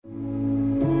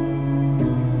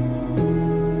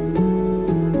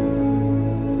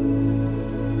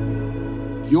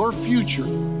future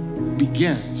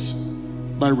begins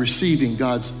by receiving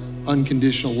God's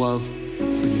unconditional love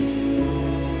for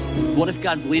you. What if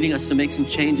God's leading us to make some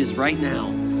changes right now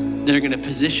that are going to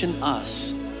position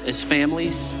us as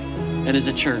families and as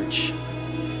a church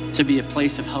to be a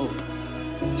place of hope,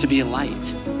 to be a light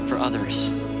for others?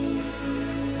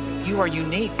 You are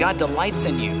unique. God delights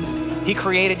in you. He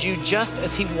created you just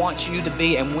as he wants you to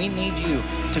be, and we need you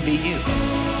to be you.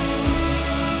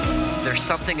 There's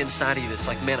something inside of you that's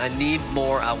like, man, I need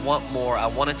more, I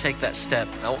want to take that step.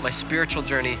 I want my spiritual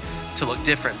journey to look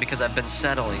different because I've been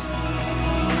settling.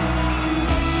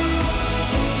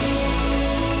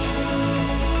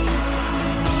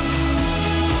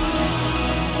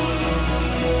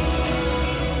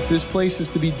 This place is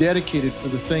to be dedicated for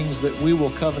the things that we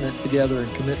will covenant together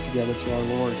and commit together to our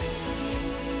Lord.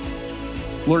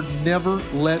 Lord, never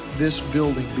let this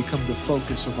building become the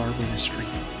focus of our ministry.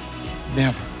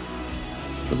 Never.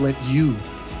 But let you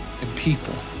and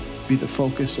people be the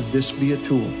focus, and this be a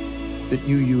tool that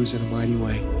you use in a mighty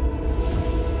way.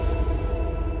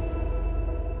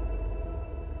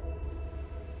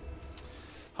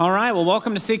 All right, well,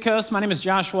 welcome to Seacoast. My name is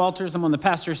Josh Walters. I'm one of the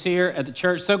pastors here at the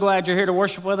church. So glad you're here to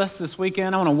worship with us this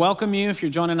weekend. I want to welcome you if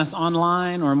you're joining us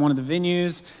online or in one of the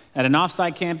venues, at an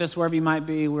offsite campus, wherever you might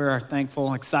be. We're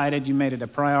thankful, excited you made it a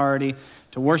priority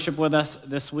to worship with us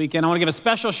this weekend. I want to give a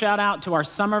special shout out to our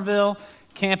Somerville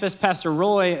campus. Pastor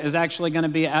Roy is actually going to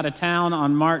be out of town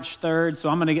on March 3rd, so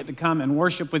I'm going to get to come and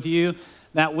worship with you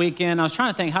that weekend. I was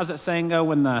trying to think, how's that saying go?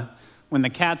 When the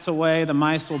cat's away, the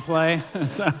mice will play.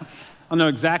 So I don't know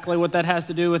exactly what that has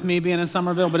to do with me being in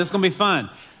Somerville, but it's going to be fun.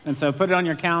 And so put it on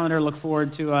your calendar. Look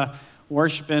forward to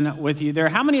worshiping with you there.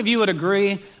 How many of you would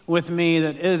agree with me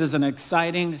that it is an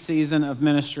exciting season of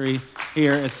ministry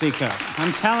here at Seacoast?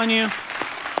 I'm telling you,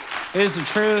 it is the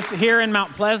truth. Here in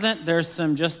Mount Pleasant, there's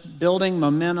some just building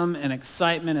momentum and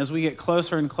excitement as we get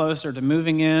closer and closer to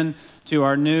moving in to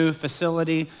our new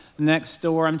facility next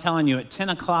door. I'm telling you, at 10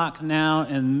 o'clock now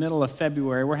in the middle of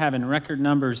February, we're having record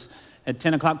numbers at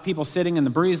 10 o'clock. People sitting in the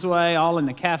breezeway, all in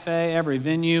the cafe, every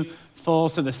venue full.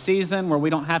 So the season where we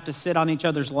don't have to sit on each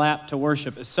other's lap to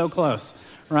worship is so close,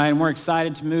 right? And we're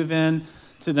excited to move in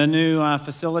to the new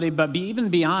facility. But even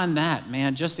beyond that,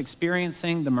 man, just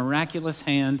experiencing the miraculous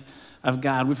hand of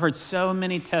God. We've heard so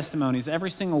many testimonies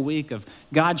every single week of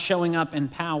God showing up in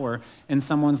power in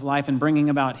someone's life and bringing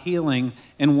about healing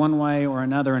in one way or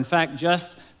another. In fact,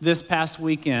 just this past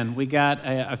weekend, we got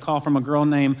a call from a girl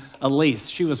named Elise.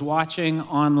 She was watching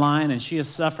online, and she has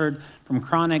suffered from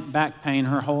chronic back pain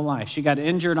her whole life. She got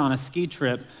injured on a ski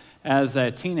trip as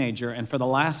a teenager, and for the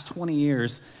last 20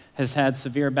 years has had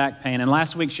severe back pain. And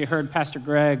last week, she heard Pastor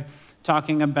Greg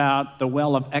talking about the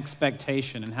well of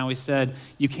expectation and how he said,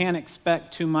 you can't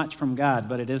expect too much from God,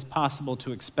 but it is possible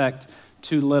to expect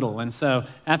too little. And so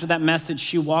after that message,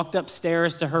 she walked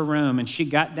upstairs to her room and she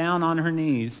got down on her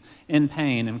knees in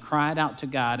pain and cried out to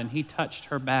God, and he touched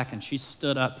her back and she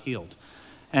stood up healed.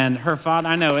 And her father,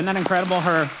 I know, isn't that incredible?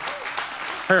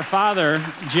 Her father,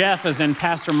 Jeff, is in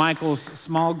Pastor Michael's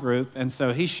small group, and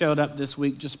so he showed up this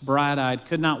week just bright-eyed,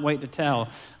 could not wait to tell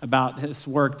about his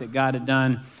work that God had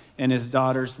done in his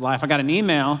daughter's life. I got an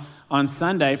email on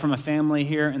Sunday from a family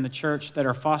here in the church that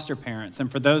are foster parents.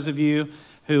 And for those of you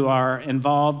who are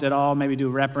involved at all, maybe do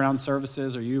wraparound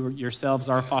services, or you yourselves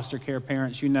are foster care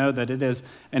parents, you know that it is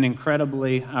an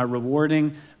incredibly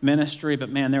rewarding ministry. But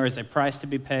man, there is a price to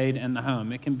be paid in the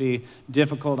home. It can be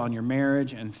difficult on your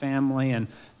marriage and family. And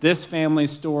this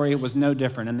family's story was no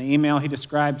different. In the email, he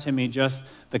described to me just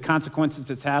the consequences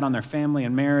it's had on their family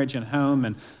and marriage and home,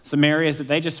 and some areas that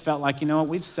they just felt like, you know what,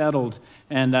 we've settled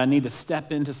and need to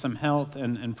step into some health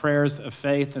and prayers of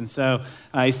faith. And so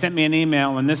he sent me an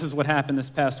email, and this is what happened this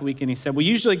past week. And he said, we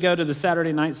usually go to the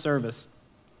Saturday night service,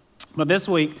 but this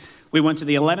week we went to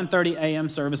the 11:30 a.m.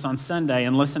 service on Sunday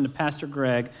and listened to Pastor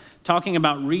Greg talking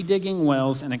about redigging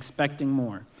wells and expecting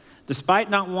more. Despite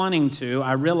not wanting to,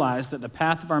 I realized that the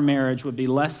path of our marriage would be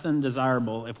less than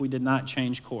desirable if we did not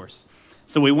change course.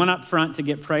 So we went up front to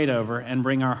get prayed over and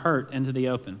bring our hurt into the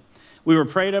open. We were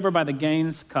prayed over by the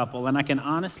Gaines couple, and I can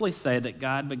honestly say that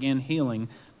God began healing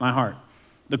my heart.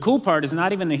 The cool part is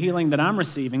not even the healing that I'm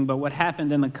receiving, but what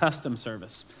happened in the custom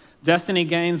service. Destiny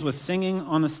Gaines was singing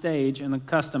on the stage in the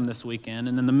custom this weekend,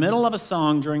 and in the middle of a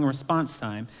song during response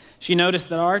time, she noticed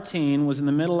that our teen was in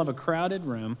the middle of a crowded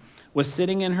room, was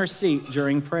sitting in her seat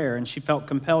during prayer, and she felt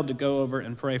compelled to go over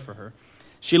and pray for her.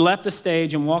 She left the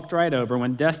stage and walked right over.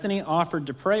 When Destiny offered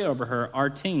to pray over her, our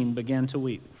teen began to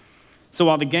weep. So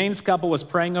while the Gaines couple was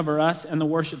praying over us in the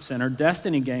worship center,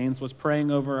 Destiny Gaines was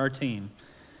praying over our teen.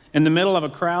 In the middle of a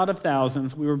crowd of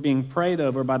thousands, we were being prayed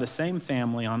over by the same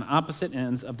family on opposite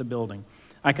ends of the building.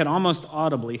 I could almost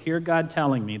audibly hear God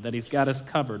telling me that he's got us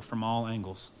covered from all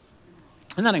angles.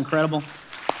 Isn't that incredible?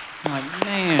 I'm like,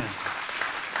 man,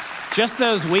 just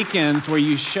those weekends where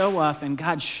you show up and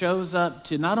God shows up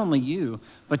to not only you,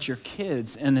 but your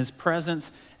kids in his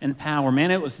presence and power.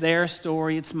 Man, it was their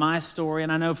story, it's my story,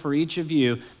 and I know for each of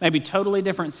you, maybe totally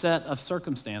different set of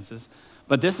circumstances,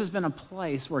 but this has been a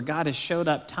place where God has showed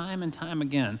up time and time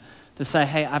again to say,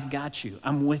 hey, I've got you,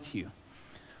 I'm with you.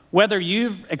 Whether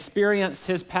you've experienced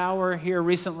his power here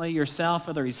recently yourself,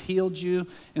 whether he's healed you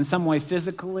in some way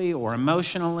physically or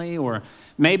emotionally, or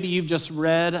maybe you've just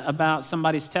read about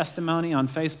somebody's testimony on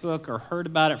Facebook or heard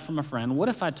about it from a friend, what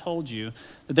if I told you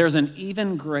that there's an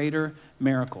even greater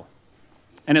miracle?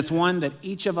 And it's one that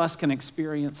each of us can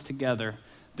experience together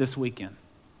this weekend.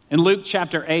 In Luke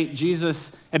chapter 8,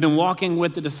 Jesus had been walking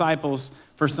with the disciples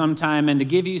for some time, and to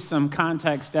give you some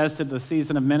context as to the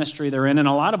season of ministry they're in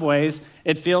a lot of ways,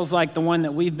 it feels like the one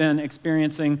that we've been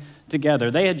experiencing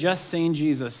together. They had just seen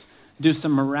Jesus do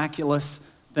some miraculous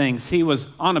things. He was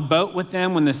on a boat with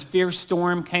them when this fierce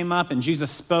storm came up, and Jesus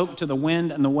spoke to the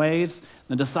wind and the waves.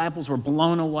 The disciples were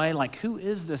blown away, like, who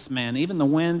is this man? Even the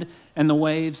wind and the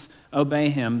waves obey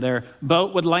him. Their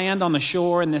boat would land on the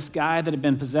shore, and this guy that had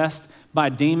been possessed by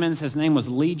demons, his name was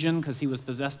Legion because he was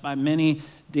possessed by many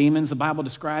demons. The Bible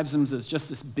describes him as just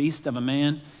this beast of a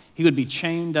man. He would be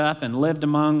chained up and lived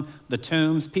among the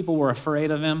tombs. People were afraid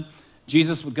of him.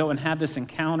 Jesus would go and have this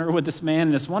encounter with this man,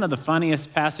 and it's one of the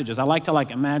funniest passages. I like to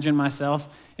imagine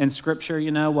myself in Scripture,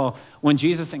 Well, when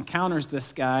Jesus encounters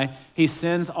this guy, he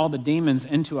sends all the demons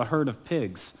into a herd of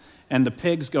pigs, and the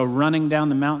pigs go running down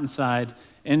the mountainside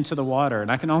into the water. And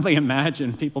I can only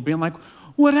imagine people being like,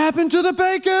 what happened to the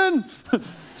bacon?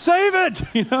 Save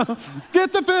it,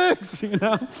 get the pigs,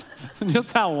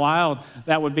 Just how wild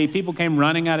that would be. People came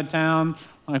running out of town,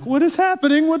 like, what is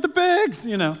happening with the pigs,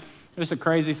 It's a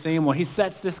crazy scene. Well, he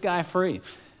sets this guy free.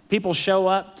 People show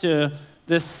up to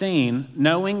this scene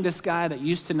knowing this guy that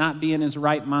used to not be in his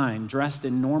right mind, dressed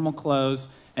in normal clothes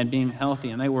and being healthy,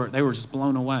 and they were just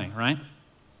blown away, right?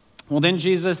 Well, then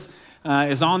Jesus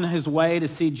is on his way to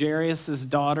see Jairus'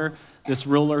 daughter, this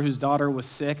ruler whose daughter was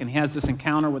sick, and he has this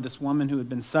encounter with this woman who had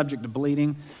been subject to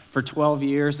bleeding for 12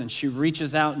 years, and she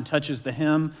reaches out and touches the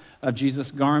hem of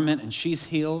Jesus' garment, and she's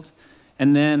healed.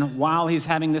 And then while he's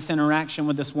having this interaction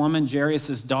with this woman,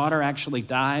 Jairus' daughter actually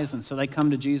dies, and so they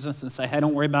come to Jesus and say, hey,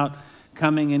 don't worry about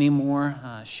coming anymore.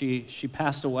 She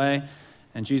passed away,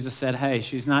 and Jesus said, hey,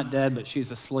 she's not dead, but she's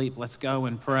asleep. Let's go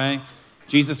and pray.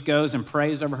 Jesus goes and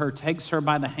prays over her, takes her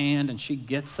by the hand, and she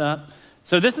gets up.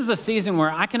 So this is a season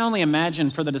where I can only imagine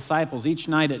for the disciples each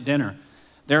night at dinner,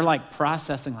 they're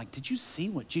processing, did you see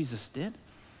what Jesus did?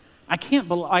 I can't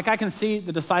believe, I can see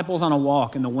the disciples on a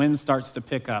walk and the wind starts to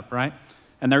pick up, right?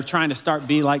 And they're trying to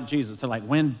be like Jesus. They're like,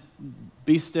 wind,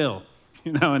 be still,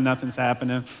 and nothing's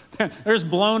happening. They're just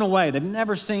blown away. They've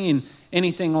never seen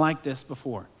anything like this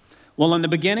before. Well, in the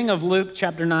beginning of Luke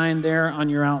chapter 9 there on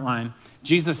your outline,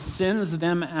 Jesus sends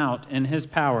them out in his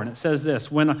power. And it says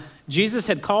this, when Jesus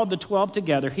had called the 12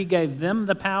 together, he gave them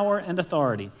the power and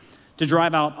authority to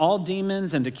drive out all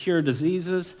demons and to cure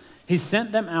diseases. He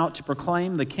sent them out to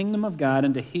proclaim the kingdom of God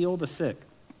and to heal the sick.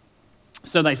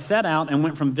 So they set out and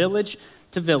went from village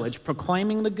to village,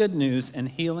 proclaiming the good news and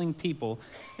healing people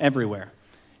everywhere.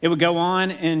 It would go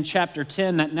on in chapter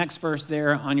 10, that next verse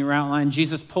there on your outline.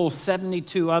 Jesus pulls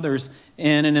 72 others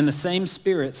in, and in the same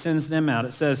spirit sends them out.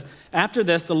 It says, after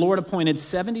this, the Lord appointed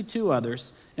 72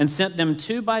 others and sent them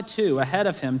 2 by 2 ahead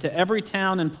of him to every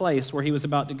town and place where he was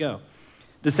about to go.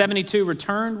 The 72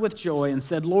 returned with joy and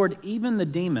said, Lord, even the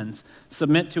demons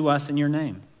submit to us in your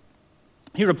name.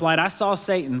 He replied, I saw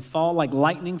Satan fall like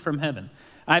lightning from heaven.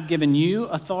 I've given you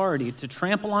authority to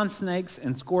trample on snakes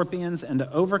and scorpions and to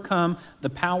overcome the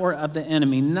power of the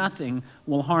enemy. Nothing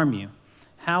will harm you.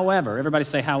 However, everybody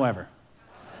say however.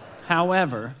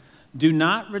 However, do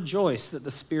not rejoice that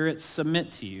the spirits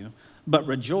submit to you, but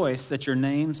rejoice that your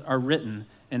names are written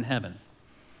in heaven.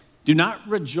 Do not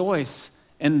rejoice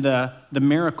in the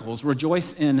miracles.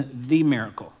 Rejoice in the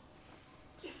miracle.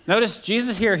 Notice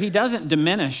Jesus here, he doesn't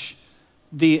diminish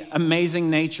the amazing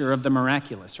nature of the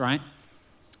miraculous, right?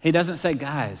 He doesn't say,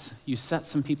 guys, you set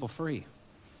some people free.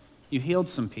 You healed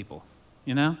some people,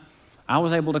 I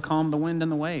was able to calm the wind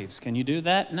and the waves. Can you do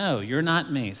that? No, you're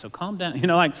not me, so calm down.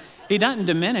 He doesn't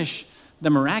diminish the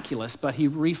miraculous, but he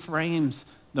reframes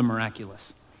the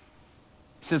miraculous.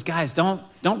 He says, guys, don't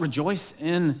rejoice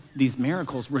in these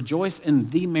miracles. Rejoice in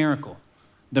the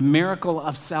miracle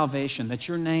of salvation, that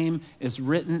your name is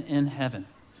written in heaven.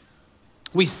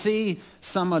 We see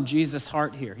some of Jesus'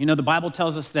 heart here. The Bible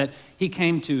tells us that he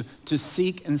came to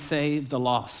seek and save the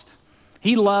lost.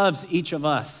 He loves each of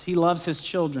us. He loves his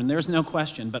children. There's no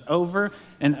question. But over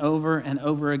and over and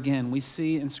over again, we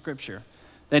see in Scripture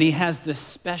that he has this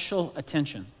special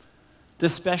attention,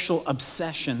 this special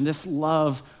obsession, this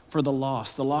love for the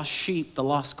lost sheep, the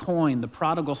lost coin, the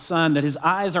prodigal son, that his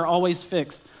eyes are always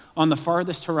fixed on the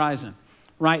farthest horizon,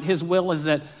 right? His will is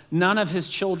that none of his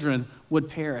children would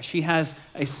perish. He has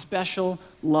a special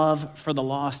love for the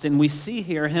lost. And we see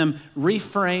here him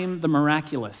reframe the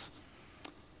miraculous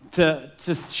to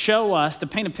show us, to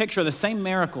paint a picture of the same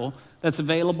miracle that's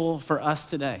available for us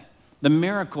today. The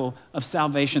miracle of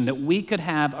salvation, that we could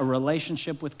have a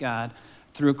relationship with God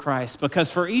through Christ. Because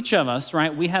for each of us,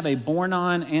 right, we have a born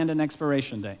on and an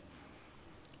expiration date.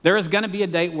 There is going to be a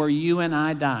date where you and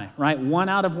I die, right? 1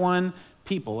 out of 1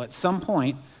 people, at some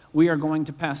point, we are going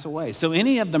to pass away. So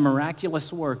any of the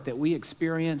miraculous work that we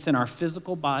experience in our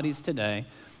physical bodies today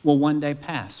will one day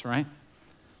pass, right?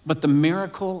 But the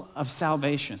miracle of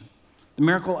salvation, the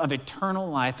miracle of eternal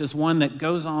life, is one that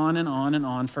goes on and on and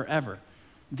on forever.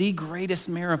 The greatest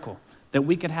miracle, that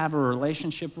we could have a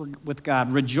relationship with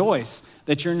God. Rejoice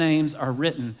that your names are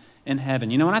written in heaven.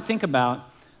 You know, when I think about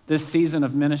this season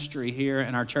of ministry here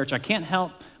in our church, I can't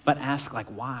help but ask, like,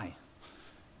 why?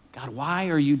 God, why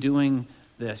are you doing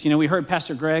this? You know, we heard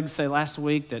Pastor Greg say last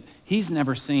week that he's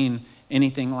never seen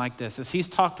anything like this. As he's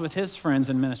talked with his friends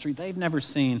in ministry, they've never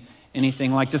seen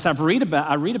anything like this. I read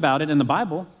about it in the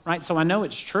Bible, right? So I know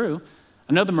it's true.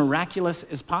 I know the miraculous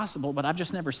is possible, but I've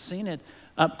just never seen it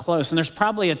up close. And there's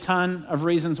probably a ton of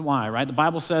reasons why, right? The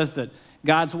Bible says that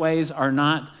God's ways are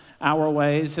not our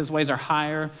ways. His ways are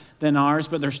higher than ours.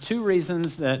 But there's 2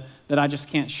 reasons that I just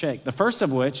can't shake. The first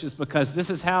of which is because this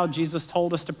is how Jesus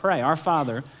told us to pray. Our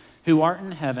Father, who art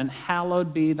in heaven,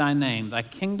 hallowed be thy name. Thy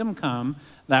kingdom come,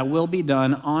 thy will be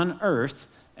done on earth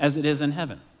as it is in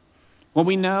heaven. Well,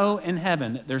 we know in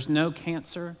heaven that there's no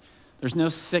cancer, there's no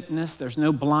sickness, there's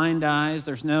no blind eyes,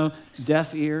 there's no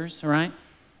deaf ears, right?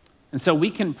 And so we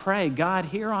can pray, God,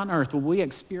 here on earth, will we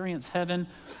experience heaven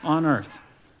on earth?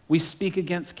 We speak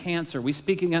against cancer. We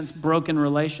speak against broken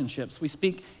relationships. We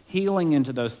speak healing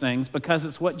into those things because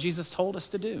it's what Jesus told us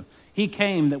to do. He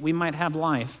came that we might have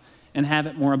life and have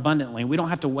it more abundantly. We don't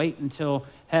have to wait until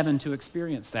heaven to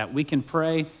experience that. We can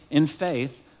pray in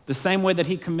faith the same way that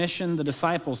he commissioned the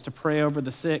disciples to pray over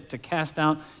the sick, to cast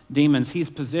out demons. He's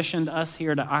positioned us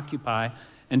here to occupy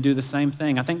and do the same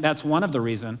thing. I think that's one of the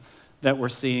reasons that we're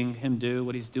seeing him do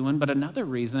what he's doing. But another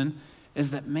reason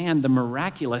is that, man, the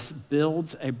miraculous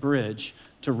builds a bridge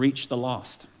to reach the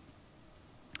lost.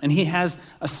 And he has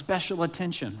a special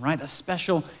attention, right? A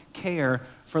special care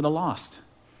for the lost.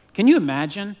 Can you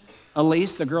imagine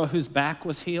Elise, the girl whose back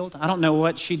was healed? I don't know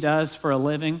what she does for a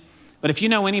living, but if you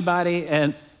know anybody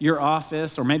at your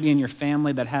office or maybe in your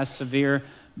family that has severe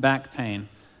back pain,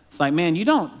 it's like, man, you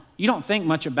don't think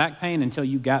much of back pain until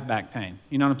you got back pain.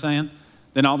 You know what I'm saying?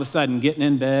 Then all of a sudden, getting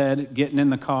in bed, getting in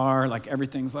the car, like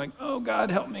everything's like, oh,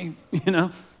 God, help me,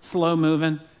 slow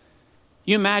moving.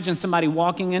 You imagine somebody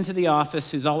walking into the office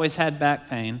who's always had back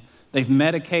pain. They've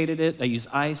medicated it. They use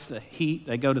ice, the heat.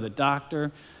 They go to the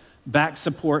doctor, back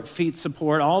support, feet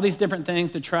support, all these different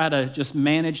things to try to just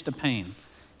manage the pain.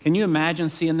 Can you imagine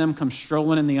seeing them come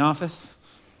strolling in the office?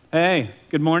 Hey,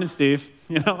 good morning, Steve.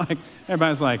 Like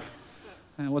everybody's like,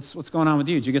 what's going on with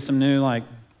you? Did you get some new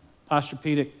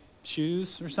Posturepedic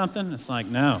shoes or something? It's like,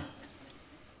 no,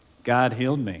 God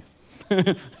healed me.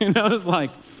 It's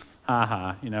like,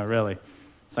 really.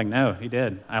 It's like, no, he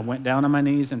did. I went down on my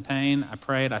knees in pain. I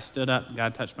prayed. I stood up.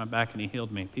 God touched my back and he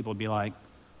healed me. People would be like,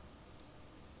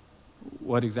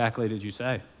 what exactly did you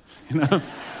say?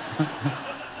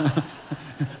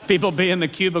 People be in the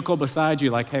cubicle beside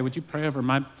you like, hey, would you pray over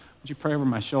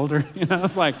my shoulder?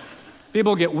 It's like,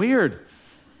 people get weird.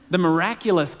 The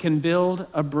miraculous can build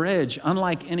a bridge,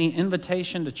 unlike any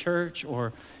invitation to church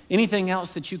or anything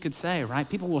else that you could say, right?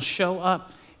 People will show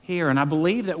up here. And I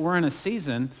believe that we're in a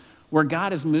season where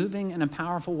God is moving in a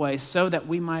powerful way so that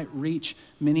we might reach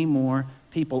many more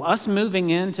people. Us moving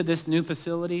into this new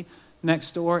facility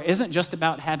next door isn't just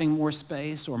about having more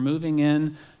space or moving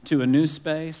in to a new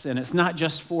space. And it's not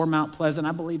just for Mount Pleasant.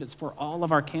 I believe it's for all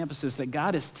of our campuses that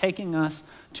God is taking us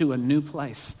to a new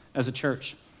place as a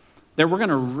church. That we're going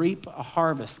to reap a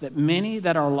harvest, that many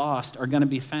that are lost are going to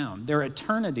be found. Their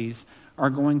eternities are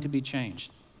going to be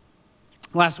changed.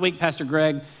 Last week, Pastor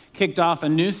Greg kicked off a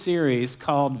new series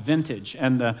called Vintage.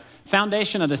 And the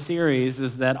foundation of the series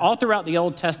is that all throughout the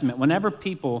Old Testament, whenever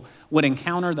people would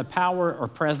encounter the power or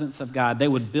presence of God, they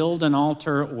would build an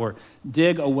altar or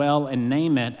dig a well and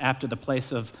name it after the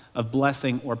place of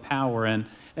blessing or power. And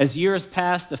as years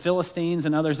passed, the Philistines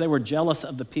and others, they were jealous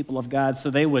of the people of God, so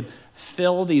they would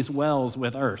fill these wells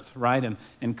with earth, right,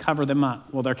 and cover them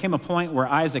up. Well, there came a point where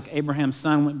Isaac, Abraham's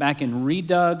son, went back and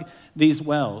redug these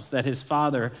wells that his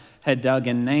father had dug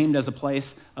and named as a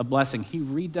place of blessing. He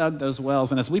redug those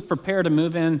wells, and as we prepare to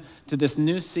move into this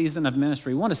new season of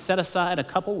ministry, we want to set aside a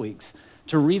couple weeks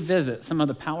to revisit some of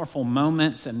the powerful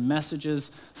moments and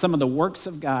messages, some of the works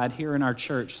of God here in our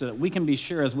church, so that we can be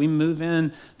sure as we move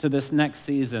into this next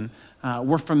season,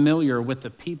 we're familiar with the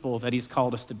people that he's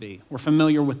called us to be. We're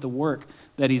familiar with the work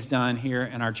that he's done here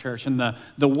in our church. And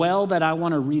the well that I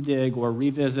want to redig or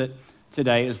revisit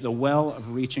today is the well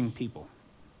of reaching people.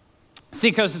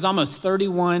 Seacoast is almost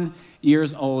 31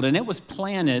 years old, and it was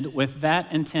planted with that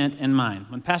intent in mind.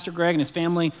 When Pastor Greg and his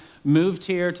family moved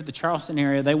here to the Charleston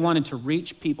area, they wanted to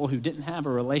reach people who didn't have a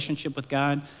relationship with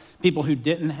God, people who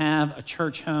didn't have a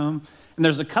church home. And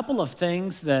there's a couple of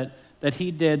things that he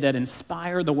did that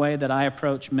inspire the way that I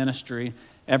approach ministry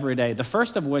every day. The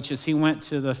first of which is he went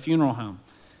to the funeral home,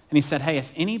 and he said, hey,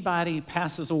 if anybody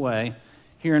passes away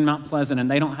here in Mount Pleasant and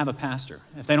they don't have a pastor,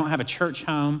 if they don't have a church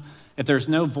home, if there's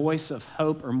no voice of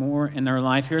hope or more in their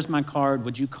life, here's my card,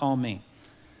 would you call me?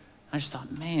 I just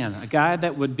thought, man, a guy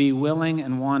that would be willing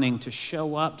and wanting to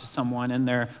show up to someone in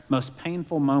their most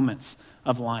painful moments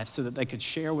of life so that they could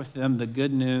share with them the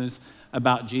good news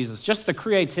about Jesus. Just the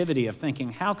creativity of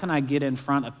thinking, how can I get in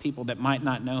front of people that might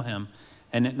not know him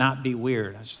and it not be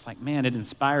weird? I was just like, man, it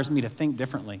inspires me to think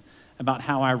differently about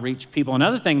how I reach people.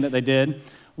 Another thing that they did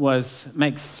was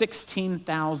make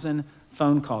 16,000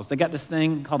 phone calls. They got this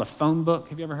thing called a phone book.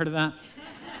 Have you ever heard of that?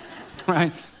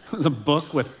 Right? It was a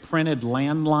book with printed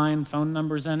landline phone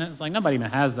numbers in it. It's like, nobody even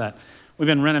has that. We've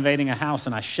been renovating a house,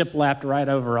 and I shiplapped right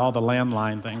over all the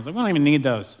landline things. Like, we don't even need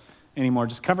those anymore.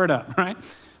 Just cover it up, right?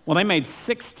 Well, they made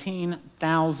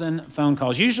 16,000 phone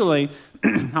calls. Usually,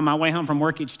 on my way home from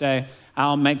work each day,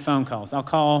 I'll make phone calls. I'll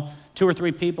call 2 or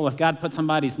 3 people. If God put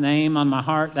somebody's name on my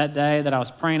heart that day that I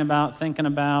was praying about, thinking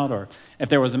about, or if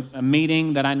there was a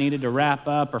meeting that I needed to wrap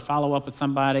up or follow up with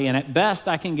somebody, and at best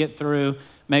I can get through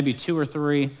maybe 2 or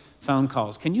 3 phone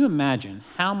calls. Can you imagine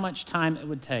how much time it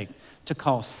would take to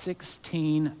call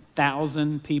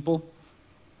 16,000 people?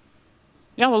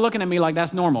 Y'all are looking at me like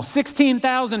that's normal.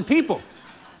 16,000 people.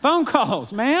 Phone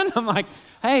calls, man. I'm like,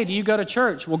 hey, do you go to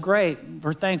church? Well, great.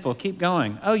 We're thankful. Keep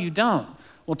going. Oh, you don't?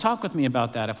 Well, talk with me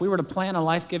about that. If we were to plan a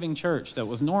life-giving church that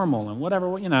was normal and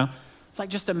whatever, it's like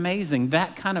just amazing,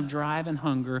 that kind of drive and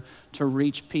hunger to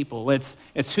reach people. It's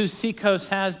who Seacoast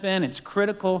has been. It's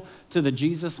critical to the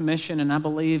Jesus mission, and I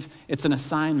believe it's an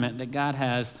assignment that God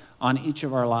has on each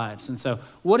of our lives. And so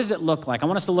what does it look like? I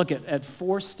want us to look at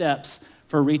 4 steps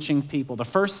for reaching people. The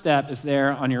first step is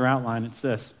there on your outline. It's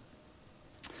this.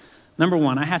 Number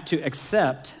 1, I have to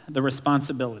accept the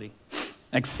responsibility.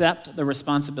 Accept the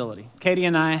responsibility. Katie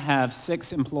and I have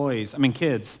 6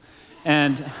 kids.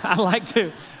 And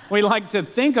we like to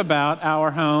think about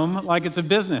our home like it's a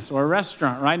business or a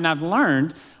restaurant, right? And I've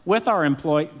learned with our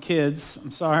kids,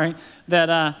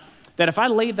 that if I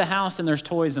leave the house and there's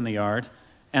toys in the yard,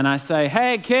 and I say,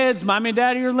 hey, kids, mommy and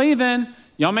daddy are leaving.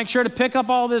 Y'all make sure to pick up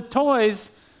all the toys,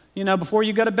 before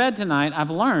you go to bed tonight. I've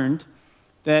learned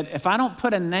that if I don't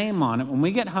put a name on it, when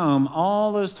we get home,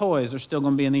 all those toys are still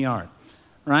going to be in the yard,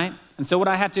 right? And so what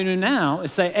I have to do now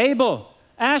is say, Abel,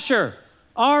 Asher,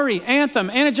 Ari,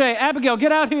 Anthem, Anna J, Abigail,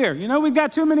 get out here. We've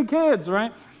got too many kids,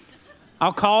 right?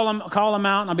 I'll call them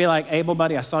out, and I'll be like, Abel,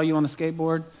 buddy, I saw you on the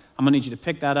skateboard. I'm going to need you to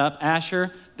pick that up.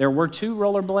 Asher, there were 2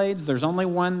 rollerblades. There's only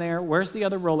one there. Where's the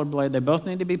other rollerblade? They both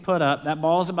need to be put up. That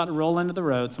ball is about to roll into the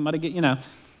road. Somebody get,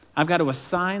 I've got to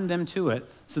assign them to it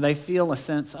so they feel a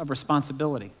sense of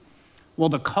responsibility. Well,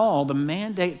 the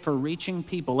mandate for reaching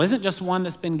people isn't just one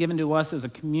that's been given to us as a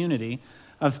community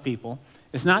of people.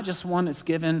 It's not just one that's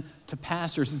given to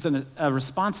pastors. It's a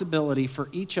responsibility for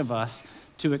each of us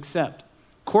to accept.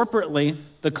 Corporately,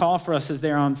 the call for us is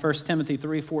there on 1 Timothy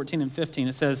 3:14 and 15.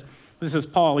 It says, this is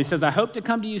Paul. He says, I hope to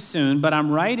come to you soon, but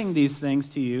I'm writing these things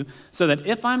to you so that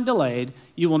if I'm delayed,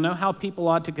 you will know how people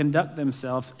ought to conduct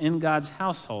themselves in God's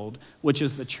household, which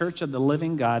is the church of the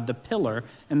living God, the pillar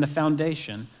and the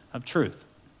foundation of truth.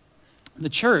 The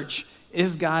church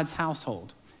is God's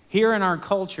household. Here in our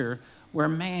culture, where,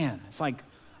 man, it's like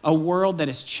a world that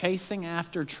is chasing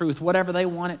after truth, whatever they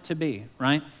want it to be,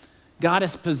 right? God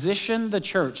has positioned the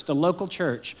church, the local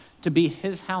church, to be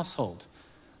his household,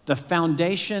 the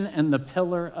foundation and the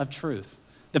pillar of truth.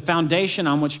 the foundation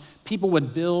on which people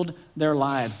would build their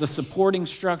lives, the supporting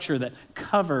structure that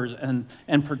covers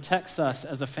and protects us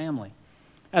as a family.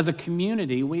 As a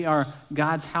community, we are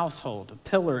God's household, a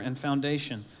pillar and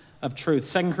foundation of truth.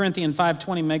 2 Corinthians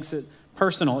 5:20 makes it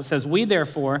personal. It says, "We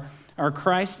therefore are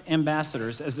Christ's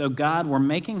ambassadors, as though God were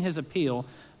making his appeal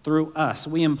through us.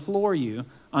 We implore you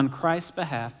on Christ's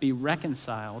behalf, be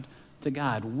reconciled to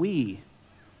God." We,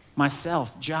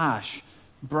 myself, Josh,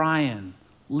 Brian,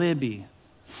 Libby,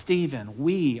 Stephen,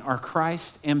 we are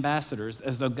Christ's ambassadors,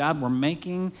 as though God were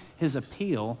making his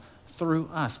appeal through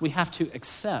us. We have to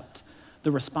accept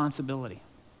the responsibility.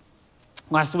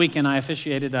 Last weekend, I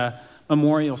officiated a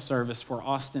memorial service for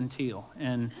Austin Teal.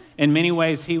 And in many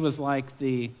ways, he was like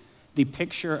the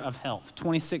picture of health.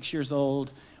 26 years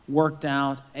old, worked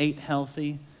out, ate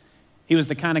healthy. He was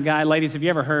the kind of guy, ladies, have you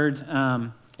ever heard,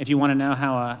 if you want to know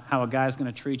how a guy's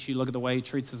going to treat you, look at the way he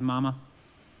treats his mama?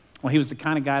 Well, he was the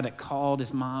kind of guy that called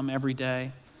his mom every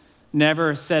day,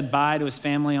 never said bye to his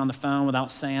family on the phone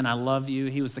without saying, "I love you."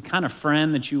 He was the kind of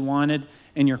friend that you wanted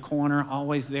in your corner,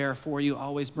 always there for you,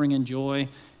 always bringing joy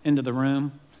into the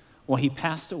room. Well, he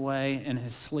passed away in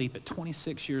his sleep at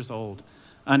 26 years old,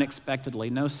 unexpectedly,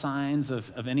 no signs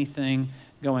of anything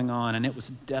going on, and it was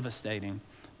devastating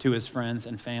to his friends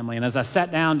and family. And as I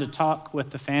sat down to talk with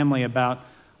the family about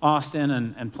Austin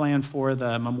and plan for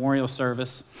the memorial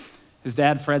service, his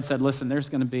dad, Fred, said, "Listen, there's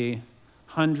going to be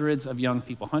hundreds of young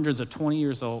people, hundreds of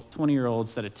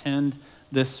 20-year-olds that attend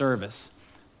this service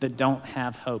that don't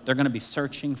have hope. They're going to be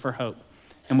searching for hope.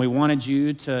 And we wanted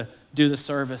you to do the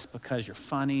service because you're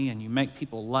funny and you make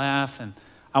people laugh. And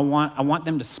I want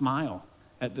them to smile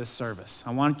at this service.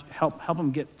 I want to help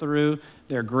them get through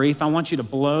their grief. I want you to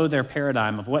blow their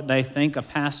paradigm of what they think a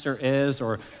pastor is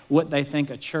or what they think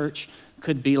a church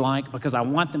could be like, because I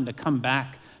want them to come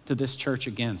back to this church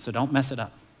again. So don't mess it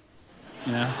up."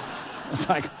 You know? It's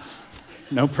like,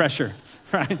 no pressure,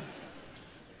 right?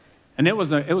 And it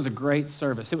was a great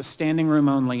service. It was standing room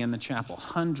only in the chapel.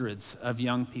 Hundreds of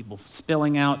young people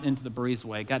spilling out into the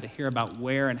breezeway, got to hear about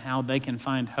where and how they can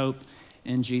find hope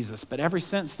in Jesus. But ever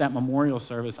since that memorial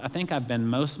service, I think I've been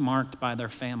most marked by their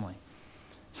family.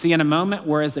 See, in a moment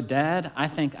where as a dad, I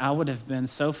think I would have been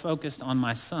so focused on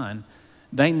my son,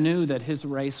 they knew that his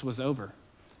race was over.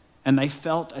 And they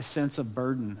felt a sense of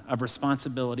burden, of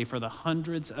responsibility for the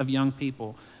hundreds of young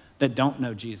people that don't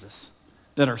know Jesus,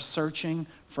 that are searching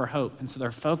for hope. And so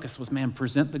their focus was, man,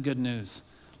 present the good news.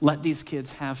 Let these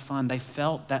kids have fun. They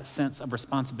felt that sense of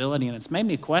responsibility. And it's made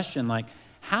me question, like,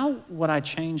 how would I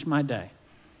change my day?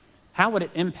 How would it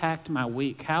impact my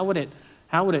week? How would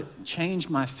it change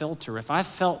my filter if I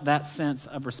felt that sense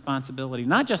of responsibility?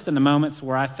 Not just in the moments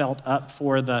where I felt up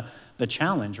for the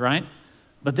challenge, right?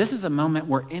 But this is a moment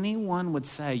where anyone would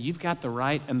say, you've got the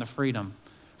right and the freedom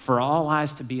for all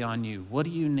eyes to be on you. What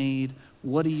do you need?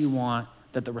 What do you want?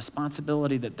 That the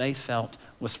responsibility that they felt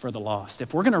was for the lost.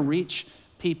 If we're going to reach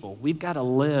people, we've got to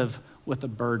live with a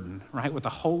burden, right? With a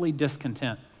holy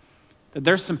discontent. That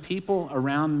there's some people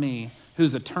around me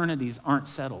whose eternities aren't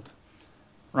settled,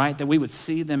 right? That we would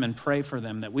see them and pray for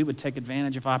them, that we would take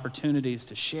advantage of opportunities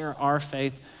to share our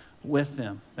faith with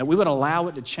them, that we would allow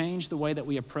it to change the way that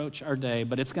we approach our day,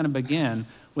 but it's going to begin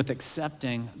with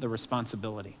accepting the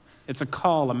responsibility. It's a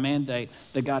call, a mandate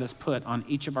that God has put on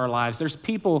each of our lives. There's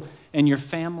people in your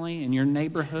family, in your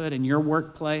neighborhood, in your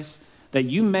workplace, that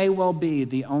you may well be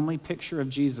the only picture of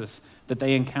Jesus that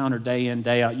they encounter day in,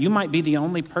 day out. You might be the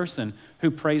only person who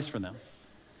prays for them.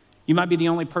 You might be the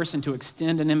only person to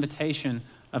extend an invitation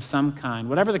of some kind.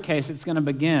 Whatever the case, it's going to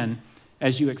begin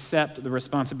as you accept the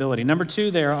responsibility. Number 2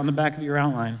 there on the back of your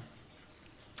outline.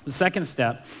 The second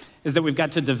step is that we've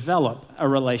got to develop a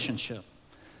relationship.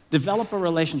 Develop a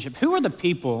relationship. Who are the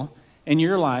people in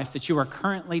your life that you are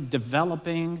currently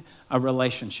developing a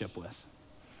relationship with?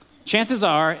 Chances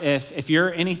are, if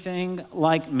you're anything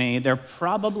like me, they're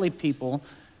probably people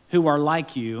who are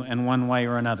like you in one way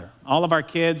or another. All of our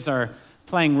kids are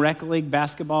playing rec league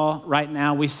basketball right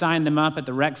now. We signed them up at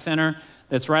the rec center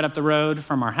that's right up the road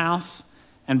from our house.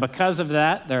 And because of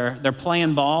that, they're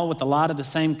playing ball with a lot of the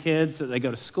same kids that they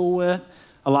go to school with,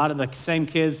 a lot of the same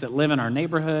kids that live in our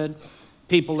neighborhood,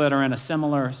 people that are in a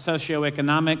similar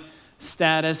socioeconomic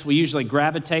status. We usually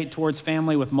gravitate towards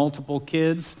family with multiple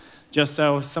kids, just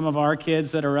so some of our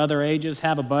kids that are other ages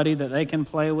have a buddy that they can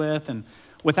play with. And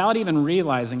without even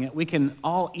realizing it, we can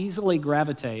all easily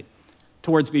gravitate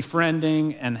towards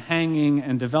befriending and hanging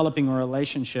and developing a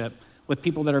relationship with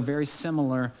people that are very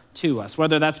similar to us.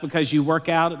 Whether that's because you work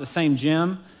out at the same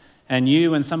gym and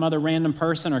you and some other random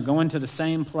person are going to the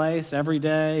same place every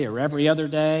day or every other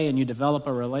day and you develop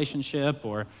a relationship,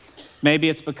 or maybe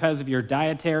it's because of your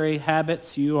dietary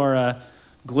habits. You are a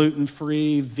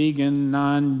gluten-free, vegan,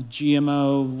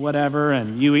 non-GMO, whatever,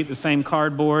 and you eat the same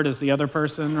cardboard as the other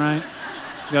person, right?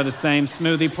 You go to the same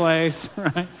smoothie place,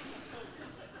 right?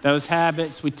 Those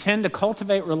habits, we tend to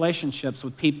cultivate relationships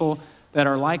with people that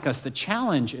are like us. The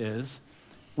challenge is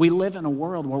we live in a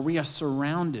world where we are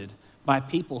surrounded by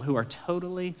people who are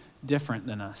totally different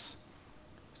than us.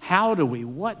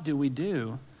 What do we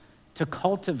do to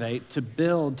cultivate, to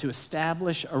build, to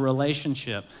establish a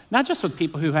relationship, not just with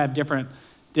people who have different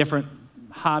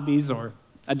hobbies or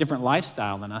a different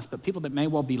lifestyle than us, but people that may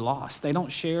well be lost. They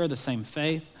don't share the same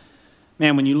faith.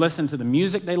 Man, when you listen to the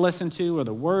music they listen to or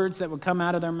the words that would come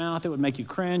out of their mouth, it would make you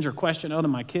cringe or question, oh, do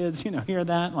my kids, hear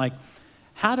that? Like,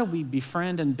 how do we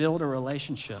befriend and build a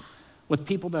relationship with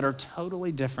people that are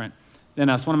totally different than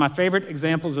us? One of my favorite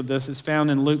examples of this is found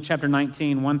in Luke chapter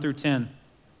 19, 1 through 10.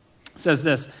 It says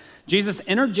this: Jesus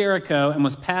entered Jericho and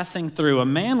was passing through. A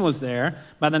man was there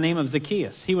by the name of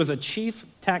Zacchaeus. He was a chief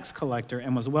tax collector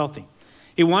and was wealthy.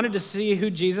 He wanted to see who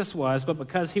Jesus was, but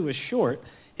because he was short,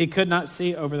 he could not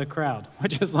see over the crowd,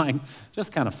 which is like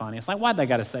just kind of funny. It's like, why'd they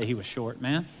got to say he was short,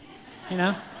 man?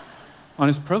 On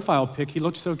his profile pic, he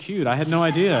looked so cute. I had no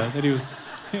idea that he was,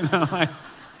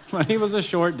 but he was a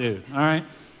short dude, all right?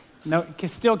 No,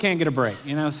 still can't get a break,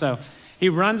 So he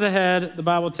runs ahead, the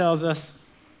Bible tells us.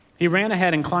 He ran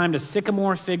ahead and climbed a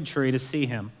sycamore fig tree to see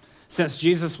him, since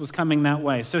Jesus was coming that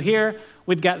way. So here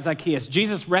we've got Zacchaeus.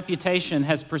 Jesus' reputation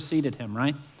has preceded him,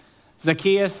 right?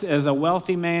 Zacchaeus is a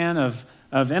wealthy man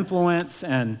of influence,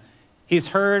 and he's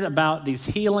heard about these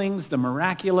healings, the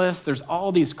miraculous. There's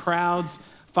all these crowds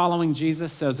following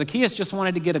Jesus. So Zacchaeus just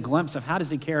wanted to get a glimpse of how does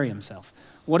he carry himself?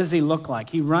 What does he look like?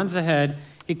 He runs ahead.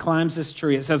 He climbs this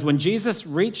tree. It says, when Jesus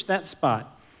reached that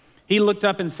spot, he looked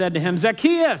up and said to him,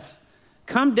 Zacchaeus,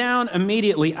 come down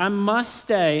immediately. I must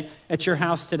stay at your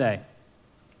house today.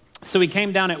 So he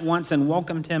came down at once and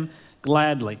welcomed him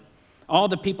gladly. All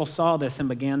the people saw this and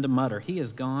began to mutter, he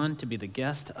is gone to be the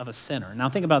guest of a sinner. Now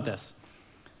think about this.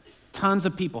 Tons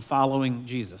of people following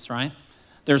Jesus, right?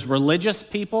 There's religious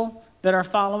people that are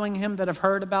following him, that have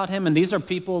heard about him, and these are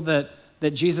people that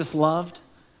Jesus loved.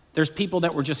 There's people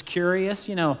that were just curious,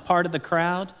 part of the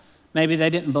crowd. Maybe they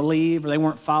didn't believe or they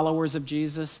weren't followers of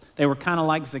Jesus. They were kind of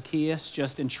like Zacchaeus,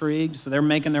 just intrigued, so they're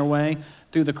making their way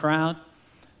through the crowd.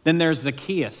 Then there's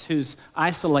Zacchaeus, who's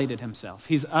isolated himself.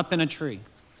 He's up in a tree.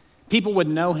 People would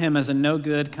know him as a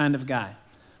no-good kind of guy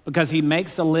because he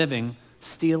makes a living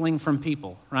stealing from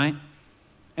people, right?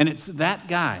 And it's that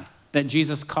guy that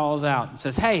Jesus calls out and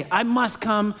says, hey, I must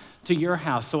come to your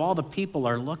house. So all the people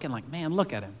are looking like, man,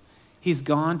 look at him. He's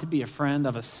gone to be a friend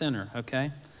of a sinner, okay?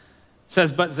 It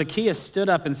says, but Zacchaeus stood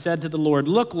up and said to the Lord,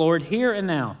 look, Lord, here and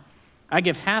now, I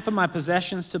give half of my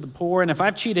possessions to the poor, and if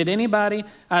I've cheated anybody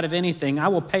out of anything, I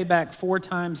will pay back 4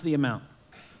 times the amount.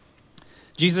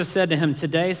 Jesus said to him,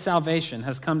 today salvation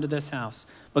has come to this house,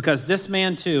 because this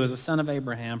man too is a son of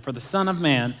Abraham, for the Son of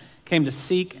Man came to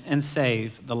seek and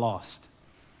save the lost.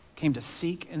 Came to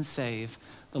seek and save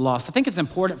the lost. I think it's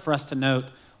important for us to note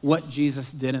what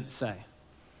Jesus didn't say.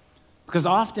 Because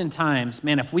oftentimes,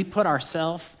 man, if we put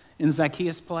ourselves in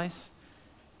Zacchaeus' place,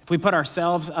 if we put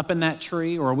ourselves up in that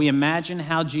tree, or we imagine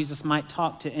how Jesus might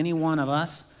talk to any one of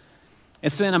us,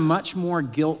 it's in a much more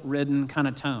guilt-ridden kind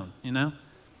of tone,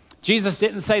 Jesus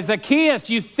didn't say, Zacchaeus,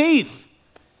 you thief.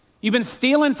 You've been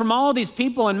stealing from all these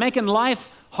people and making life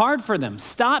hard for them.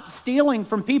 Stop stealing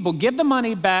from people. Give the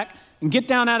money back and get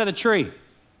down out of the tree,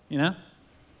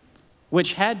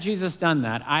 Which, had Jesus done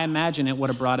that, I imagine it would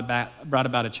have brought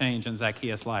about a change in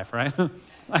Zacchaeus' life, right?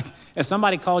 Like, if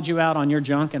somebody called you out on your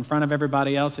junk in front of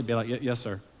everybody else, it'd be like, yes,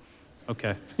 sir.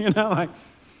 Okay.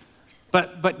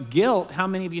 But guilt, how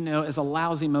many of you know, is a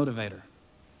lousy motivator?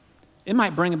 It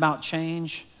might bring about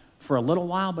change for a little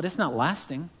while, but it's not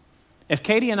lasting. If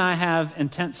Katie and I have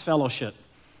intense fellowship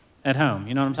at home,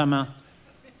 you know what I'm talking about?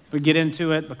 We get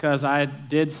into it because I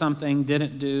did something,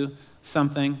 didn't do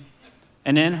something,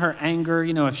 and in her anger,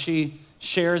 if she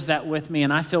shares that with me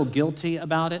and I feel guilty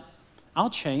about it, I'll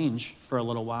change for a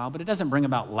little while, but it doesn't bring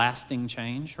about lasting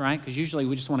change, right? Because usually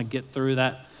we just want to get through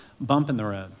that bump in the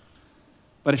road.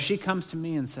 But if she comes to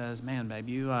me and says, man, babe,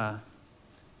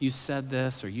 you said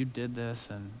this or you did this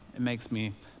and it makes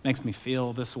me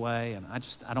feel this way and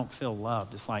I don't feel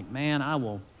loved. It's like, man, I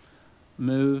will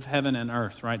move heaven and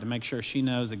earth, right, to make sure she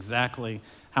knows exactly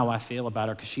how I feel about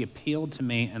her because she appealed to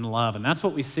me in love. And that's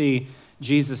what we see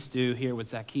Jesus do here with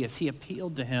Zacchaeus. He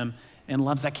appealed to him in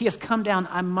love. Zacchaeus, come down.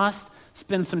 I must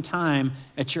spend some time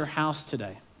at your house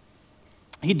today.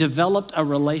 He developed a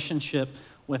relationship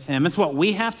with him. It's what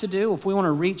we have to do if we want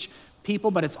to reach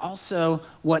people, but it's also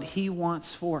what he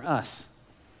wants for us.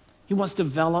 He wants to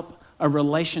develop a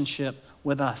relationship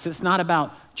with us. It's not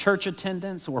about church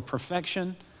attendance or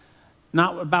perfection,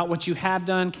 not about what you have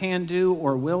done, can do,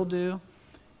 or will do.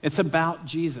 It's about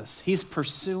Jesus. He's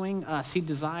pursuing us. He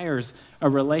desires a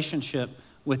relationship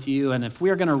with you. And if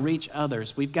we're going to reach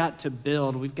others, we've got to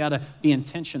be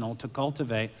intentional to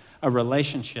cultivate a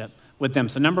relationship with them.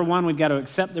 So number one, we've got to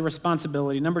accept the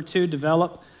responsibility. Number two,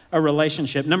 develop a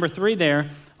relationship. Number three there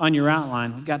on your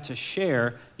outline, we've got to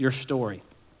share your story.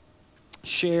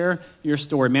 Share your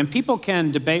story. Man, people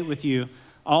can debate with you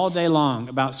all day long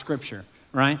about Scripture,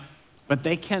 right? But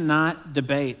they cannot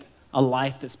debate a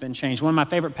life that's been changed. One of my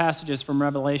favorite passages from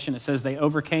Revelation, it says they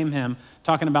overcame him,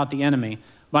 talking about the enemy,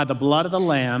 by the blood of the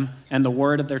Lamb and the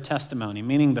word of their testimony,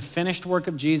 meaning the finished work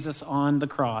of Jesus on the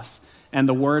cross and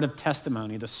the word of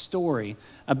testimony, the story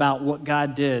about what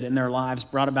God did in their lives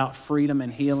brought about freedom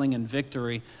and healing and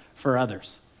victory for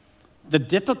others. The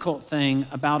difficult thing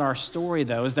about our story,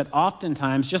 though, is that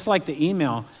oftentimes, just like the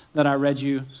email that I read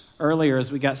you earlier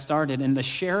as we got started, in the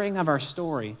sharing of our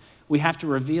story, we have to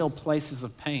reveal places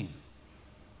of pain.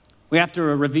 We have to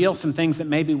reveal some things that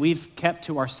maybe we've kept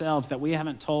to ourselves that we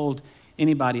haven't told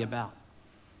anybody about.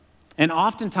 And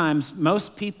oftentimes,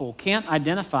 most people can't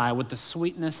identify with the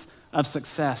sweetness of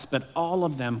success, but all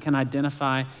of them can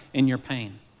identify in your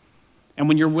pain. And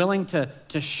when you're willing to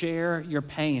share your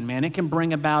pain, man, it can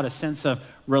bring about a sense of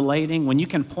relating. When you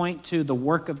can point to the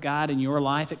work of God in your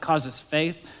life, it causes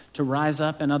faith to rise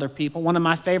up in other people. One of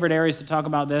my favorite areas to talk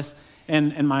about this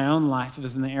in my own life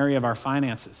is in the area of our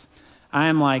finances. I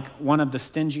am like one of the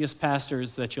stingiest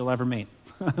pastors that you'll ever meet,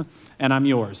 and I'm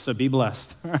yours, so be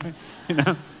blessed. Right? You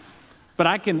know? But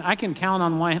I can count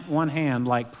on one hand,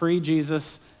 like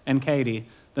pre-Jesus and Katie,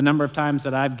 the number of times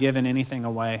that I've given anything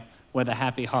away with a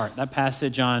happy heart. That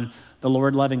passage on the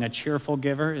Lord loving a cheerful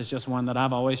giver is just one that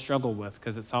I've always struggled with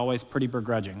because it's always pretty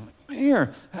begrudging.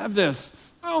 Here, have this.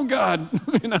 Oh God,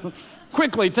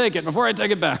 quickly take it before I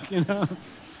take it back.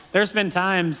 There's been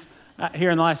times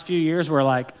here in the last few years where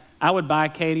like I would buy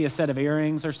Katie a set of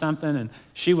earrings or something and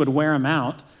she would wear them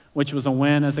out, which was a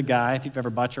win as a guy. If you've ever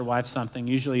bought your wife something,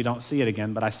 usually you don't see it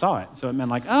again, but I saw it. So it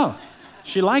meant like, oh,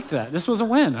 she liked that. This was a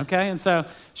win, okay? And so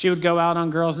she would go out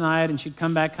on girls' night and she'd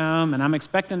come back home and I'm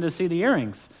expecting to see the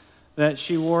earrings that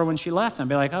she wore when she left. And I'd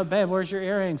be like, oh, babe, where's your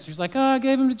earrings? She's like, oh, I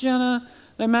gave them to Jenna.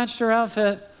 They matched her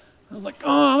outfit. I was like,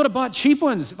 oh, I would have bought cheap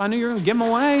ones if I knew you were going to give them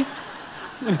away.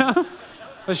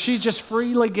 But she just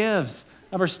freely gives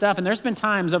of her stuff. And there's been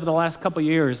times over the last couple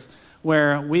years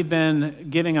where we've been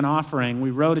giving an offering. We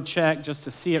wrote a check just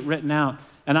to see it written out.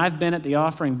 And I've been at the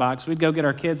offering box. We'd go get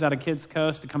our kids out of Kids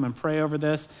Coast to come and pray over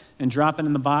this and drop it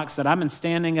in the box. That I've been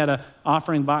standing at an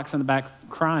offering box in the back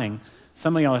crying.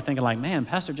 Some of y'all are thinking like, man,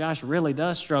 Pastor Josh really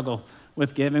does struggle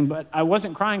with giving. But I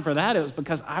wasn't crying for that. It was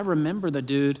because I remember the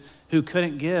dude who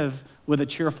couldn't give with a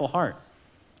cheerful heart.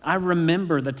 I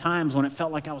remember the times when it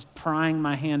felt like I was prying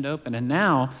my hand open. And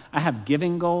now I have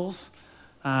giving goals.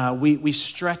 We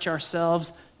stretch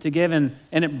ourselves to give, and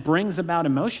it brings about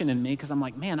emotion in me because I'm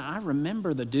like, man, I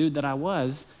remember the dude that I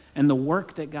was and the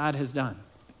work that God has done.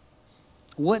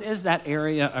 What is that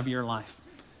area of your life?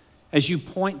 As you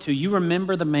point to, you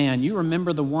remember the man, you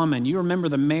remember the woman, you remember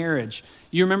the marriage,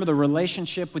 you remember the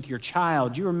relationship with your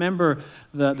child, you remember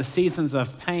the seasons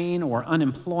of pain or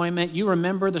unemployment, you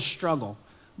remember the struggle.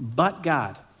 But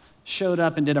God showed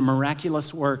up and did a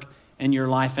miraculous work in your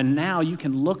life, and now you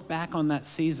can look back on that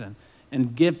season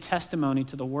and give testimony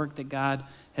to the work that God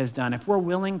has done. If we're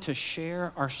willing to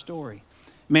share our story,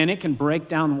 man, it can break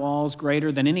down walls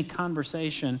greater than any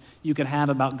conversation you could have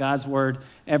about God's word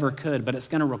ever could, but it's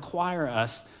going to require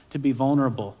us to be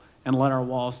vulnerable and let our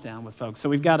walls down with folks. So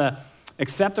we've got to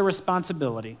accept the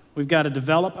responsibility. We've got to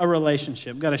develop a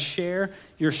relationship. We've got to share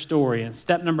your story. And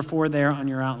step number 4 there on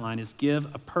your outline is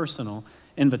give a personal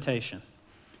invitation.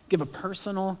 Give a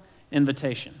personal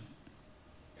invitation.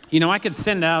 I could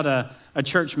send out a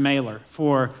church mailer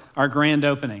for our grand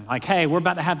opening. Like, hey, we're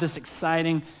about to have this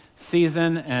exciting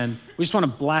season, and we just want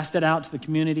to blast it out to the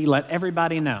community, let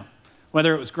everybody know.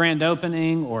 Whether it was grand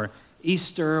opening or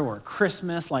Easter or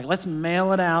Christmas, like let's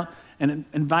mail it out and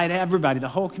invite everybody, the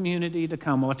whole community to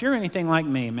come. Well, if you're anything like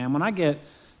me, man, when I get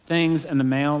things in the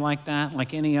mail like that,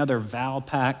 like any other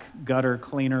Valpak gutter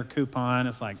cleaner coupon,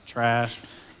 it's like trash.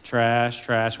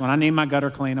 When I need my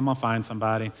gutter clean, I'm going to find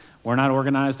somebody. We're not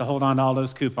organized to hold on to all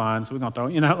those coupons. We're going to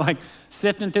throw, like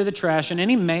sifting through the trash. And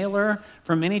any mailer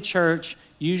from any church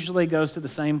usually goes to the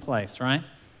same place, right?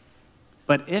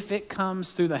 But if it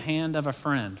comes through the hand of a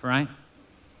friend, right?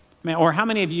 Man, or how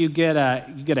many of you get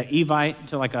an Evite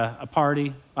to like a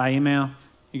party by email?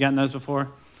 You gotten those before?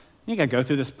 You got to go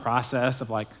through this process of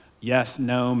like, yes,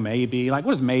 no, maybe. Like,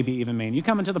 what does maybe even mean? You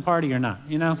coming to the party or not,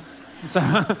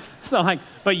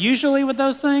 But usually with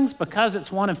those things, because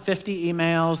it's one of 50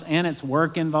 emails and it's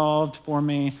work involved for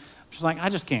me, she's like, I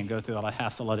just can't go through all the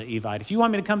hassle of the Evite. If you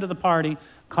want me to come to the party,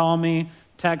 call me,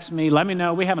 text me, let me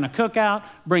know. We're having a cookout,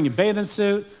 bring your bathing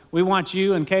suit. We want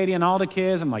you and Katie and all the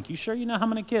kids. I'm like, you sure you know how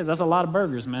many kids? That's a lot of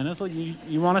burgers, man. That's what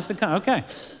you want us to come? Okay,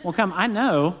 well, come. I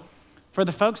know for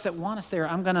the folks that want us there,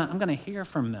 I'm gonna hear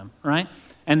from them, right?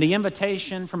 And the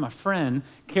invitation from a friend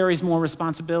carries more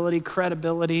responsibility,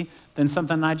 credibility than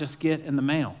something I just get in the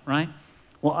mail, right?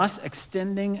 Well, us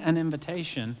extending an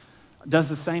invitation does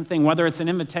the same thing, whether it's an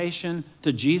invitation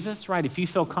to Jesus, right? If you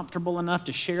feel comfortable enough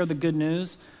to share the good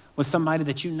news with somebody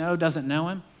that you know doesn't know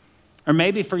him, or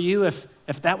maybe for you, if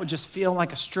that would just feel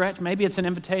like a stretch, maybe it's an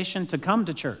invitation to come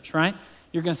to church, right?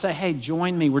 You're going to say, hey,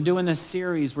 join me. We're doing this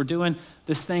series. We're doing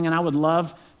this thing, and I would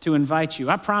love to invite you.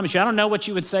 I promise you, I don't know what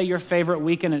you would say your favorite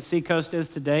weekend at Seacoast is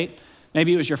to date.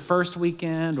 Maybe it was your first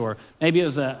weekend, or maybe it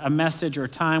was a message or a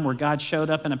time where God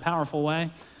showed up in a powerful way.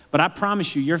 But I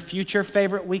promise you, your future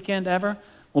favorite weekend ever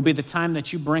will be the time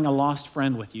that you bring a lost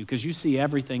friend with you, because you see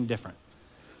everything different.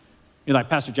 You're like,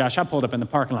 Pastor Josh, I pulled up in the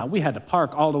parking lot. We had to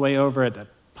park all the way over at the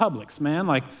Publix, man.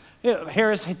 Like,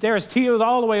 Harris Teals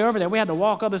all the way over there. We had to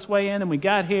walk all this way in, and we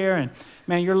got here, and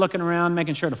man, you're looking around,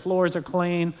 making sure the floors are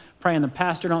clean, praying the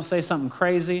pastor don't say something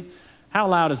crazy. How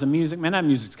loud is the music? Man, that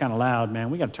music's kind of loud,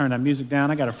 man. We got to turn that music down.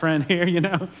 I got a friend here, you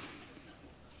know.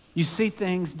 You see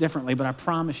things differently, but I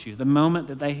promise you, the moment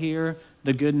that they hear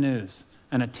the good news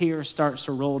and a tear starts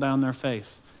to roll down their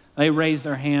face, they raise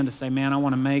their hand to say, man, I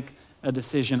want to make a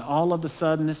decision. All of a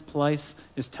sudden, this place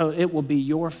it will be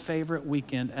your favorite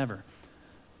weekend ever.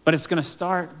 But it's going to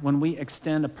start when we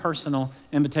extend a personal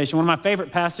invitation. One of my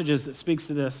favorite passages that speaks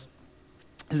to this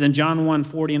is in John 1,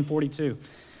 40 and 42.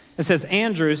 It says,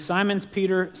 Andrew, Simon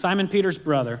Peter's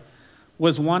brother,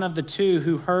 was one of the two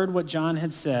who heard what John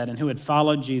had said and who had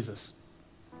followed Jesus.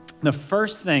 The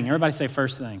first thing, everybody say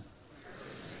first thing.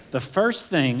 The first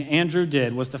thing Andrew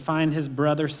did was to find his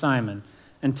brother Simon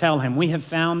and tell him, we have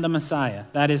found the Messiah,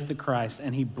 that is the Christ,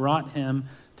 and he brought him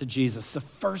to Jesus. The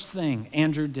first thing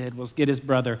Andrew did was get his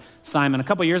brother Simon. A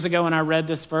couple years ago when I read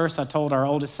this verse, I told our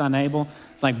oldest son Abel,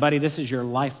 it's like, buddy, this is your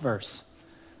life verse.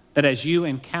 That as you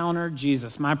encounter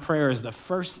Jesus, my prayer is the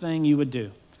first thing you would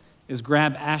do is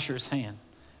grab Asher's hand,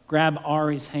 grab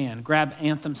Ari's hand, grab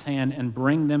Anthem's hand, and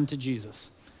bring them to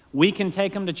Jesus. We can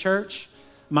take them to church.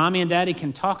 Mommy and daddy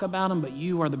can talk about them, but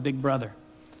you are the big brother.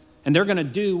 And they're going to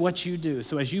do what you do.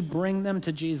 So as you bring them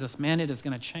to Jesus, man, it is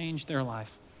going to change their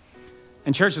life.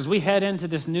 And church, as we head into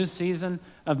this new season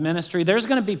of ministry, there's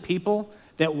going to be people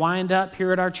that wind up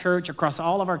here at our church, across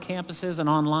all of our campuses and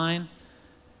online.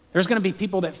 There's going to be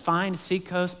people that find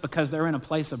Seacoast because they're in a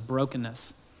place of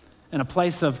brokenness, in a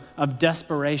place of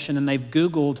desperation, and they've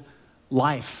Googled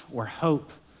life or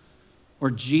hope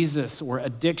or Jesus or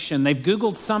addiction. They've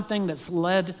Googled something that's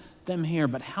led them here.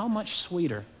 But how much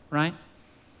sweeter, right?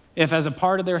 If as a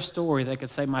part of their story, they could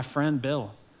say, my friend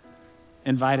Bill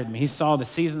invited me. He saw the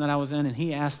season that I was in, and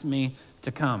he asked me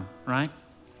to come, right?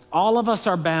 All of us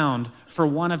are bound for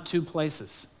one of two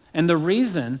places. And the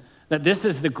reason that this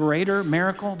is the greater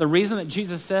miracle, the reason that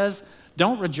Jesus says,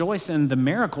 don't rejoice in the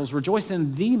miracles, rejoice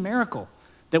in the miracle,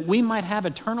 that we might have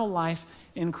eternal life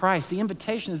in Christ. The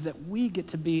invitation is that we get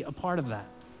to be a part of that.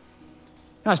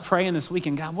 I was praying this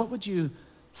weekend, God, what would you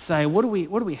say? What do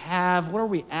we have? What are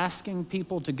we asking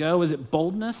people to go? Is it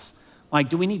boldness? Like,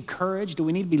 do we need courage? Do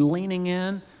we need to be leaning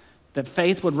in? That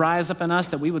faith would rise up in us,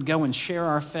 that we would go and share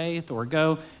our faith or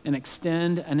go and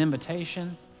extend an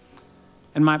invitation?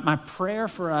 And my prayer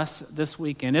for us this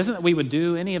weekend isn't that we would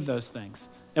do any of those things,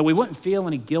 that we wouldn't feel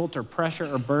any guilt or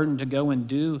pressure or burden to go and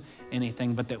do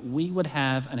anything, but that we would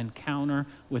have an encounter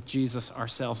with Jesus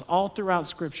ourselves all throughout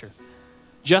Scripture.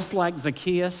 Just like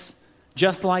Zacchaeus,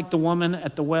 just like the woman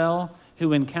at the well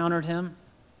who encountered him,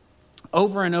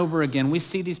 over and over again, we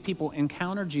see these people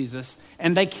encounter Jesus,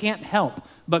 and they can't help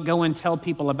but go and tell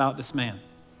people about this man.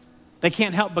 They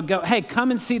can't help but go, hey, come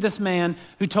and see this man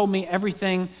who told me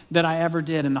everything that I ever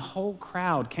did. And the whole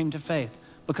crowd came to faith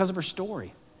because of her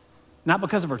story. Not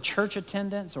because of her church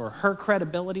attendance or her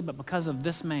credibility, but because of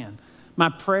this man. My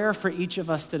prayer for each of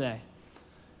us today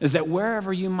is that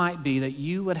wherever you might be, that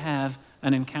you would have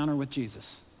an encounter with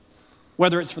Jesus.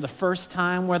 Whether it's for the first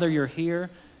time, whether you're here,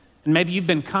 and maybe you've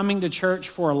been coming to church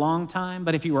for a long time,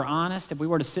 but if you were honest, if we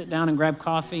were to sit down and grab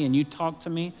coffee and you talk to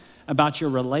me about your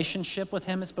relationship with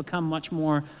him, it's become much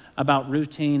more about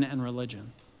routine and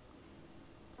religion.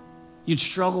 You'd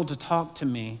struggle to talk to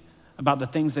me about the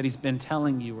things that he's been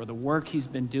telling you or the work he's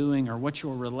been doing or what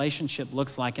your relationship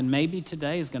looks like. And maybe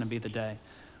today is going to be the day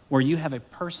where you have a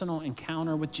personal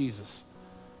encounter with Jesus,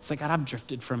 Say, God, I've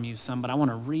drifted from you some, but I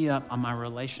want to re-up on my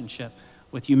relationship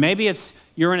with you. Maybe it's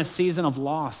you're in a season of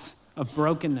loss, of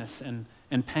brokenness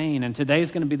and pain, and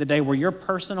today's going to be the day where your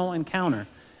personal encounter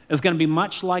is going to be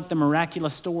much like the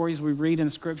miraculous stories we read in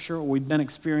Scripture or we've been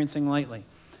experiencing lately.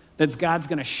 That God's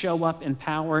going to show up in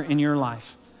power in your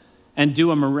life and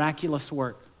do a miraculous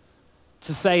work.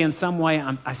 To say in some way,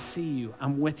 I see you,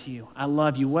 I'm with you, I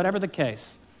love you, whatever the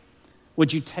case.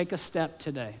 Would you take a step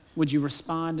today? Would you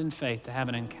respond in faith to have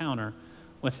an encounter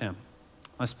with him?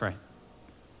 Let's pray.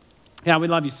 Yeah, we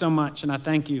love you so much, and I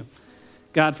thank you,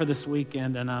 God, for this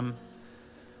weekend. And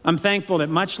I'm thankful that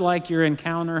much like your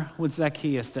encounter with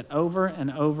Zacchaeus, that over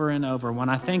and over and over, when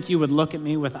I think you would look at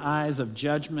me with eyes of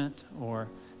judgment or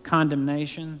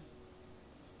condemnation,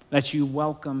 that you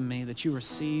welcome me, that you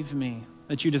receive me,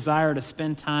 that you desire to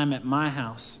spend time at my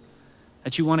house,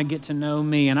 that you want to get to know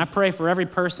me. And I pray for every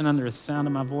person under the sound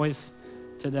of my voice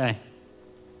today.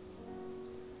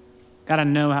 God, I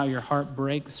know how your heart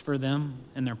breaks for them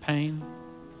and their pain.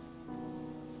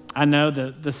 I know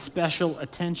the special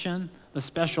attention, the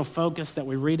special focus that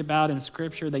we read about in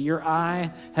Scripture, that your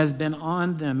eye has been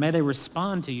on them. May they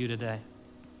respond to you today.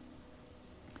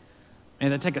 May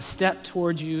they take a step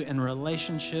towards you in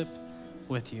relationship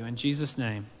with you. In Jesus'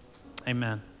 name,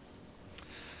 amen.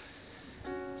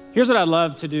 Here's what I'd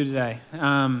love to do today.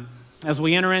 As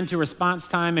we enter into response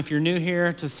time, if you're new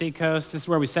here to Seacoast, this is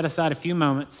where we set aside a few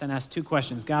moments and ask two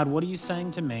questions. God, what are you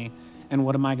saying to me, and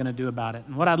what am I going to do about it?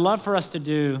 And what I'd love for us to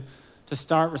do to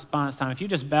start response time, if you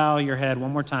just bow your head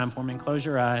one more time for me and close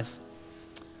your eyes.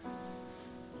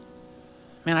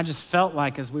 Man, I just felt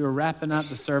like as we were wrapping up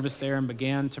the service there and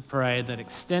began to pray, that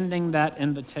extending that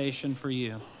invitation for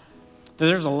you, that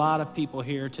there's a lot of people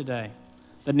here today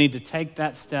that need to take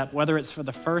that step, whether it's for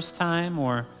the first time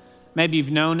or maybe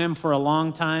you've known him for a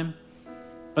long time,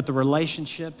 but the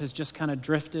relationship has just kind of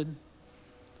drifted.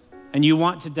 And you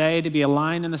want today to be a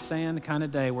line in the sand kind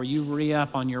of day where you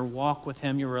re-up on your walk with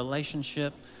him, your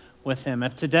relationship with him.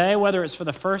 If today, whether it's for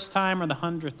the first time or the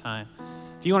 100th time,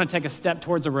 if you want to take a step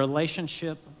towards a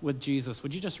relationship with Jesus,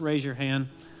 would you just raise your hand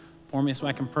for me so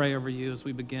I can pray over you as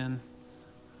we begin?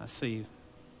 I see you.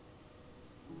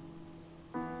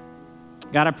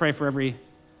 God, I pray for every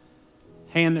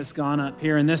hand that's gone up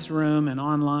here in this room and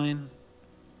online.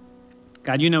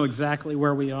 God, you know exactly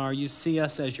where we are. You see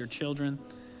us as your children.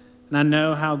 And I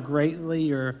know how greatly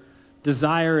your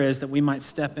desire is that we might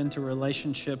step into a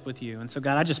relationship with you. And so,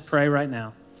 God, I just pray right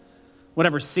now,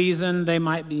 whatever season they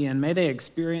might be in, may they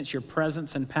experience your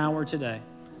presence and power today.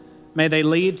 May they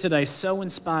leave today so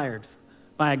inspired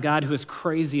by a God who is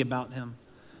crazy about him,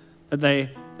 that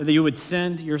you would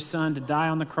send your son to die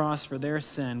on the cross for their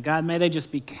sin. God, may they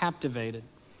just be captivated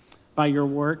by your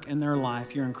work in their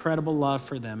life, your incredible love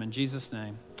for them. In Jesus'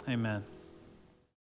 name, amen.